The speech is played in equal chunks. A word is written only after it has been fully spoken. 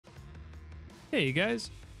Hey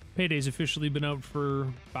guys, Payday's officially been out for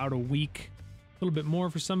about a week, a little bit more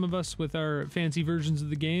for some of us with our fancy versions of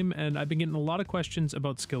the game, and I've been getting a lot of questions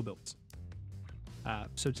about skill builds.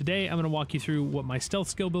 So today I'm going to walk you through what my stealth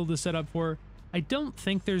skill build is set up for. I don't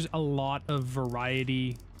think there's a lot of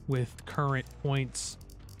variety with current points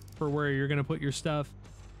for where you're going to put your stuff.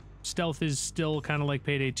 Stealth is still kind of like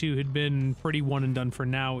Payday 2 had been, pretty one and done for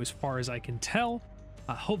now as far as I can tell.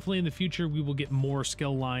 Hopefully in the future we will get more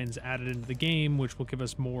skill lines added into the game, which will give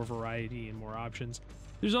us more variety and more options.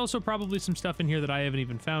 There's also probably some stuff in here that I haven't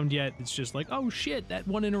even found yet. It's just like, oh shit, that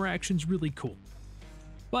one interaction's really cool.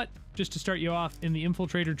 But just to start you off, in the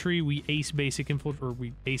Infiltrator tree, we ace basic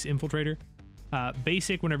Infiltrator.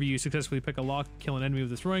 Basic, whenever you successfully pick a lock, kill an enemy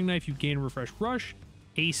with a throwing knife, you gain refresh rush.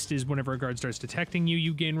 Aced is whenever a guard starts detecting you,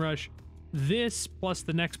 you gain rush. This, plus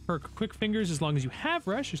the next perk, Quick Fingers, as long as you have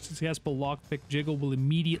rush, a successful lockpick jiggle will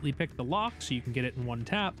immediately pick the lock, so you can get it in one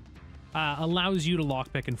tap, allows you to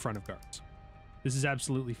lockpick in front of guards. This is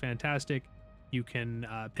absolutely fantastic. You can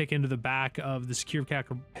pick into the back of the secure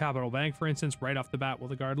Capital Bank, for instance, right off the bat while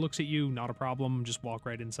the guard looks at you, not a problem, just walk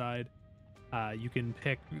right inside. You can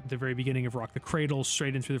pick the very beginning of Rock the Cradle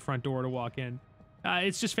straight in through the front door to walk in.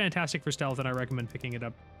 It's just fantastic for stealth, and I recommend picking it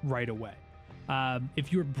up right away.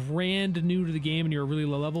 If you're brand new to the game and you're really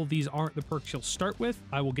low level, these aren't the perks you'll start with.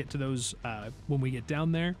 I will get to those when we get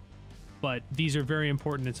down there, but these are very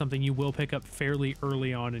important. It's something you will pick up fairly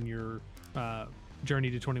early on in your journey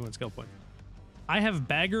to 21 skill points. I have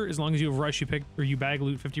Bagger. As long as you have rush, you bag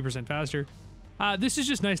loot 50% faster. This is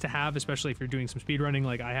just nice to have, especially if you're doing some speed running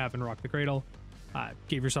like I have in Rock the Cradle.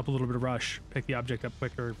 Give yourself a little bit of rush, pick the object up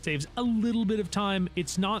quicker, saves a little bit of time.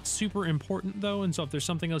 It's not super important though, and so if there's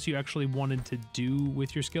something else you actually wanted to do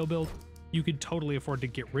with your skill build, you could totally afford to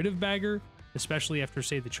get rid of Bagger, especially after,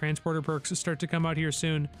 say, the transporter perks start to come out here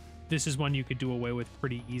soon. This is one you could do away with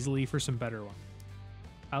pretty easily for some better ones.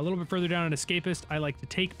 A little bit further down in Escapist, I like to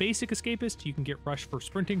take basic Escapist. You can get rush for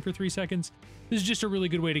sprinting for 3 seconds. This is just a really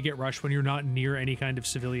good way to get rush when you're not near any kind of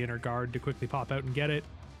civilian or guard to quickly pop out and get it.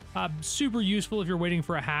 Super useful if you're waiting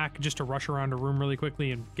for a hack just to rush around a room really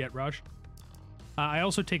quickly and get rush. I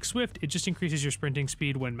also take Swift. It just increases your sprinting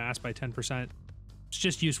speed when masked by 10%. It's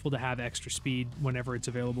just useful to have extra speed whenever it's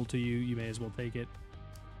available to you. You may as well take it.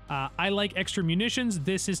 I like extra munitions.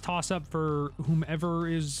 This is toss-up for whomever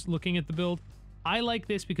is looking at the build. I like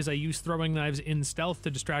this because I use throwing knives in stealth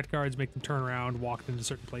to distract guards, make them turn around, walk into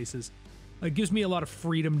certain places. It gives me a lot of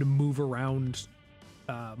freedom to move around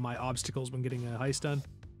my obstacles when getting a heist done.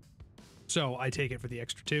 So I take it for the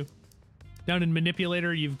extra 2. Down in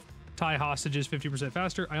Manipulator, you tie hostages 50%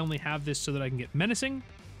 faster. I only have this so that I can get Menacing,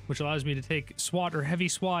 which allows me to take SWAT or heavy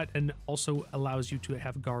SWAT, and also allows you to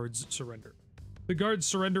have guards surrender. The guards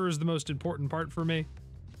surrender is the most important part for me.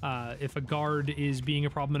 If a guard is being a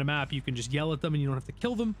problem in a map, you can just yell at them and you don't have to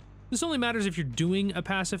kill them. This only matters if you're doing a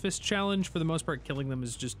pacifist challenge. For the most part, killing them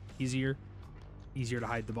is just easier. Easier to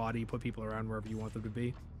hide the body, put people around wherever you want them to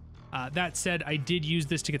be. That said, I did use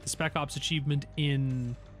this to get the Spec Ops achievement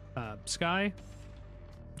in Sky,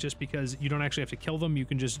 just because you don't actually have to kill them. You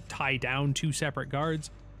can just tie down 2 separate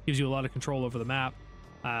guards. Gives you a lot of control over the map.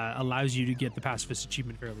 Allows you to get the Pacifist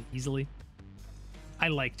achievement fairly easily. I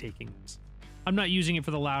like taking this. I'm not using it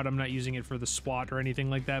for the loud, I'm not using it for the SWAT or anything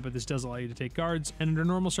like that, but this does allow you to take guards, and under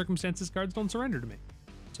normal circumstances, guards don't surrender to me.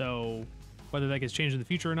 So whether that gets changed in the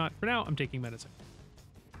future or not, for now, I'm taking Menacing.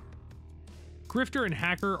 Grifter and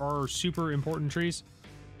Hacker are super important trees.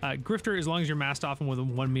 Grifter, as long as you're masked off and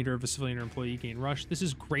within 1 meter of a civilian or employee, you gain rush. This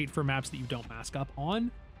is great for maps that you don't mask up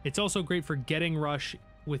on. It's also great for getting rush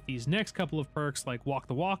with these next couple of perks, like Walk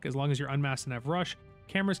the Walk. As long as you're unmasked and have rush,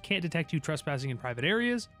 cameras can't detect you trespassing in private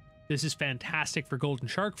areas. This is fantastic for Golden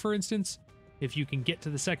Shark, for instance. If you can get to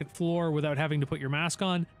the 2nd floor without having to put your mask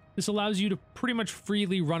on, this allows you to pretty much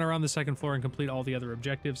freely run around the 2nd floor and complete all the other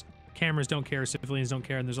objectives. Cameras don't care, civilians don't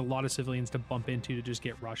care, and there's a lot of civilians to bump into to just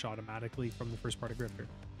get rush automatically from the first part of Grifter.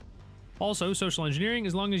 Also, social engineering.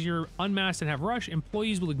 As long as you're unmasked and have rush,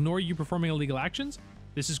 employees will ignore you performing illegal actions.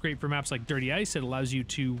 This is great for maps like Dirty Ice. It allows you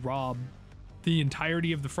to rob the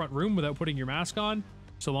entirety of the front room without putting your mask on.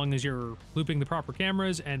 So long as you're looping the proper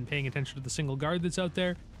cameras and paying attention to the single guard that's out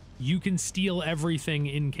there, you can steal everything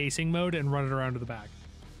in casing mode and run it around to the back.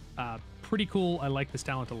 Pretty cool. I like this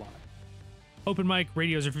talent a lot. Open mic,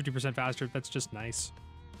 radios are 50% faster. That's just nice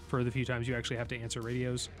for the few times you actually have to answer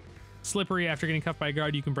radios. Slippery, after getting cuffed by a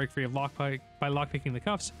guard, you can break free of by lockpicking the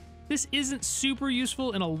cuffs. This isn't super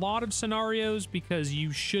useful in a lot of scenarios because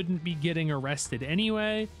you shouldn't be getting arrested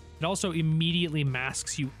anyway. It also immediately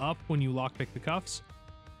masks you up when you lockpick the cuffs.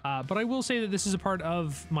 But I will say that this is a part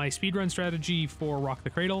of my speedrun strategy for Rock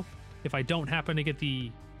the Cradle. If I don't happen to get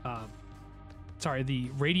the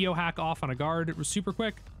the radio hack off on a guard. It was super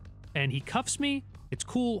quick, and he cuffs me. It's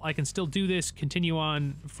cool. I can still do this, continue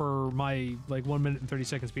on for my like 1 minute and 30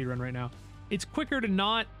 second speed run right now. It's quicker to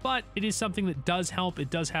not, but it is something that does help. It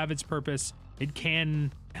does have its purpose. It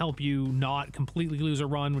can help you not completely lose a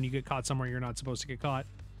run when you get caught somewhere you're not supposed to get caught.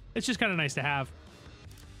 It's just kind of nice to have.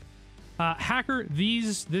 Hacker,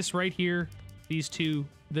 this right here, these two,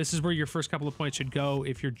 this is where your first couple of points should go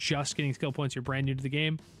if you're just getting skill points, you're brand new to the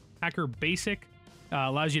game. Hacker Basic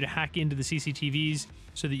allows you to hack into the CCTVs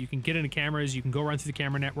so that you can get into cameras, you can go run through the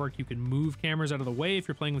camera network, you can move cameras out of the way if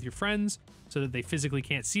you're playing with your friends so that they physically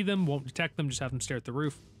can't see them, won't detect them, just have them stare at the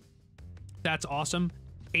roof. That's awesome.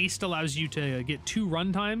 ACED allows you to get 2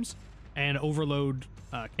 run times and overload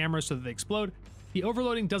cameras so that they explode. The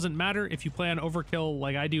overloading doesn't matter if you play on overkill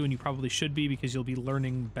like I do, and you probably should be because you'll be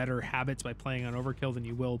learning better habits by playing on overkill than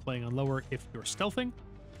you will playing on lower if you're stealthing.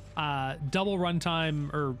 Double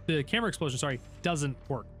runtime, or the camera explosion, sorry, doesn't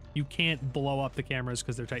work. You can't blow up the cameras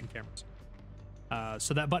because they're Titan cameras.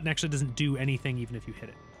 So that button actually doesn't do anything even if you hit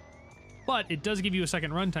it. But it does give you a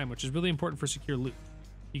second runtime, which is really important for secure loop.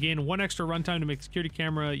 You gain 1 extra runtime to make the security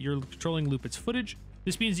camera you're controlling loop its footage.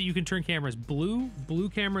 This means that you can turn cameras blue. Blue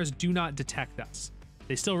cameras do not detect us.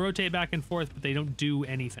 They still rotate back and forth, but they don't do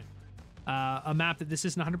anything. A map that this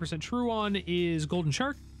isn't 100% true on is Golden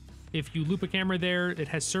Shark. If you loop a camera there, it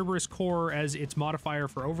has Cerberus Core as its modifier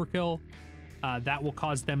for overkill. That will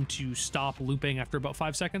cause them to stop looping after about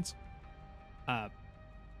 5 seconds.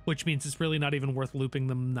 Which means it's really not even worth looping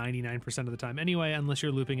them 99% of the time anyway, unless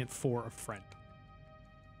you're looping it for a friend.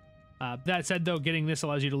 That said, though, getting this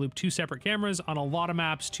allows you to loop 2 separate cameras. On a lot of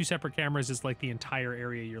maps, 2 separate cameras is like the entire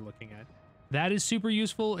area you're looking at. That is super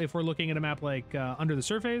useful if we're looking at a map like Under the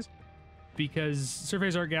Surface, because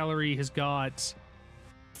Surface Art Gallery has got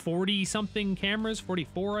 40-something cameras,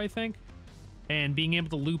 44, I think. And being able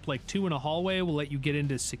to loop like 2 in a hallway will let you get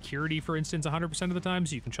into security, for instance, 100% of the time,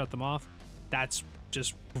 so you can shut them off. That's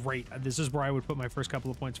just great. This is where I would put my first couple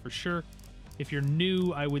of points for sure. If you're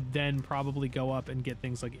new, I would then probably go up and get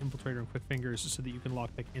things like Infiltrator and Quick Fingers so that you can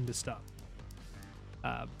lockpick into stuff.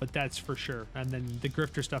 But that's for sure. And then the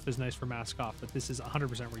Grifter stuff is nice for mask off, but this is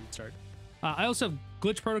 100% where you'd start. I also have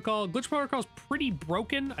Glitch Protocol. Glitch Protocol is pretty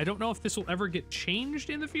broken. I don't know if this will ever get changed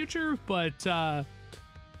in the future, but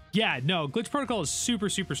yeah, no, Glitch Protocol is super,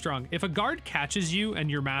 super strong. If a guard catches you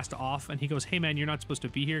and you're masked off and he goes, hey man, you're not supposed to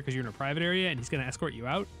be here because you're in a private area, and he's going to escort you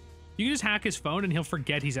out, you can just hack his phone and he'll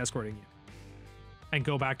forget he's escorting you and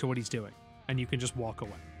go back to what he's doing, and you can just walk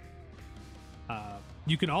away.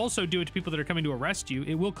 You can also do it to people that are coming to arrest you.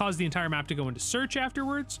 It will cause the entire map to go into search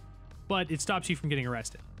afterwards, but it stops you from getting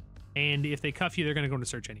arrested. And if they cuff you, they're going to go into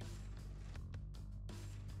search anyway.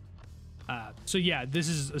 So yeah, this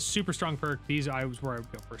is a super strong perk. These was where I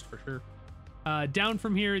would go first for sure. Down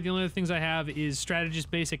from here, the only other things I have is Strategist,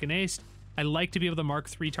 Basic, and ACED. I like to be able to mark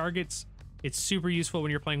 3 targets. It's super useful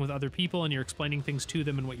when you're playing with other people and you're explaining things to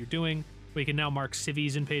them and what you're doing. We can now mark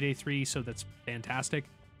civvies in Payday 3, so that's fantastic.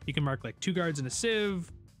 You can mark like 2 guards and a civ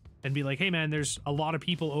and be like, hey man, there's a lot of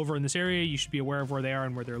people over in this area. You should be aware of where they are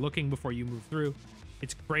and where they're looking before you move through.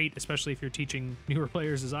 It's great, especially if you're teaching newer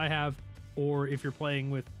players as I have, or if you're playing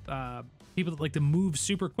with people that like to move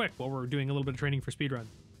super quick while we're doing a little bit of training for speedrun.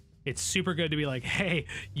 It's super good to be like, hey,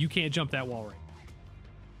 you can't jump that wall right.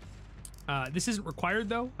 This isn't required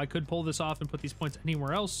though. I could pull this off and put these points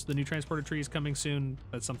anywhere else. The new transporter tree is coming soon.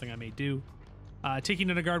 That's something I may do. Taking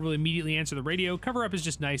out a guard will immediately answer the radio. Cover up is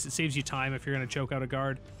just nice. It saves you time if you're going to choke out a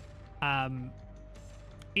guard.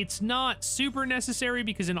 It's not super necessary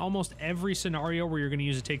because in almost every scenario where you're going to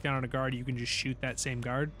use a takedown on a guard, you can just shoot that same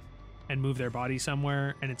guard and move their body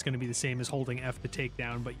somewhere, and it's going to be the same as holding F to take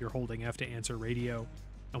down, but you're holding F to answer radio.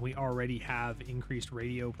 And we already have increased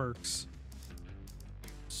radio perks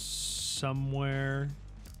somewhere.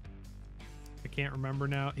 I can't remember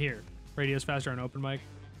now. Here, radio's faster on open mic.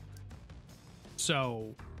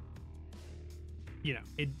 So, you know,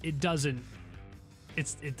 it doesn't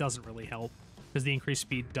really help because the increased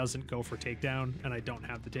speed doesn't go for takedown, and I don't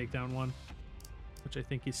have the takedown one, which I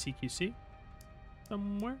think is CQC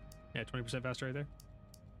somewhere. Yeah, 20% faster right there.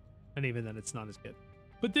 And even then, it's not as good.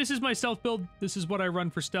 But this is my stealth build. This is what I run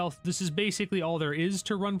for stealth. This is basically all there is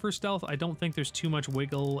to run for stealth. I don't think there's too much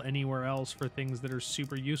wiggle anywhere else for things that are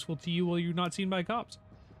super useful to you while you're not seen by cops.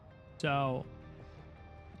 So,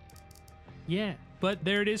 yeah. But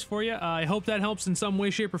there it is for you. I hope that helps in some way,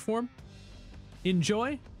 shape, or form.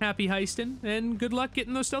 Enjoy, happy heisting, and good luck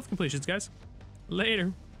getting those stealth completions, guys.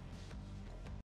 Later.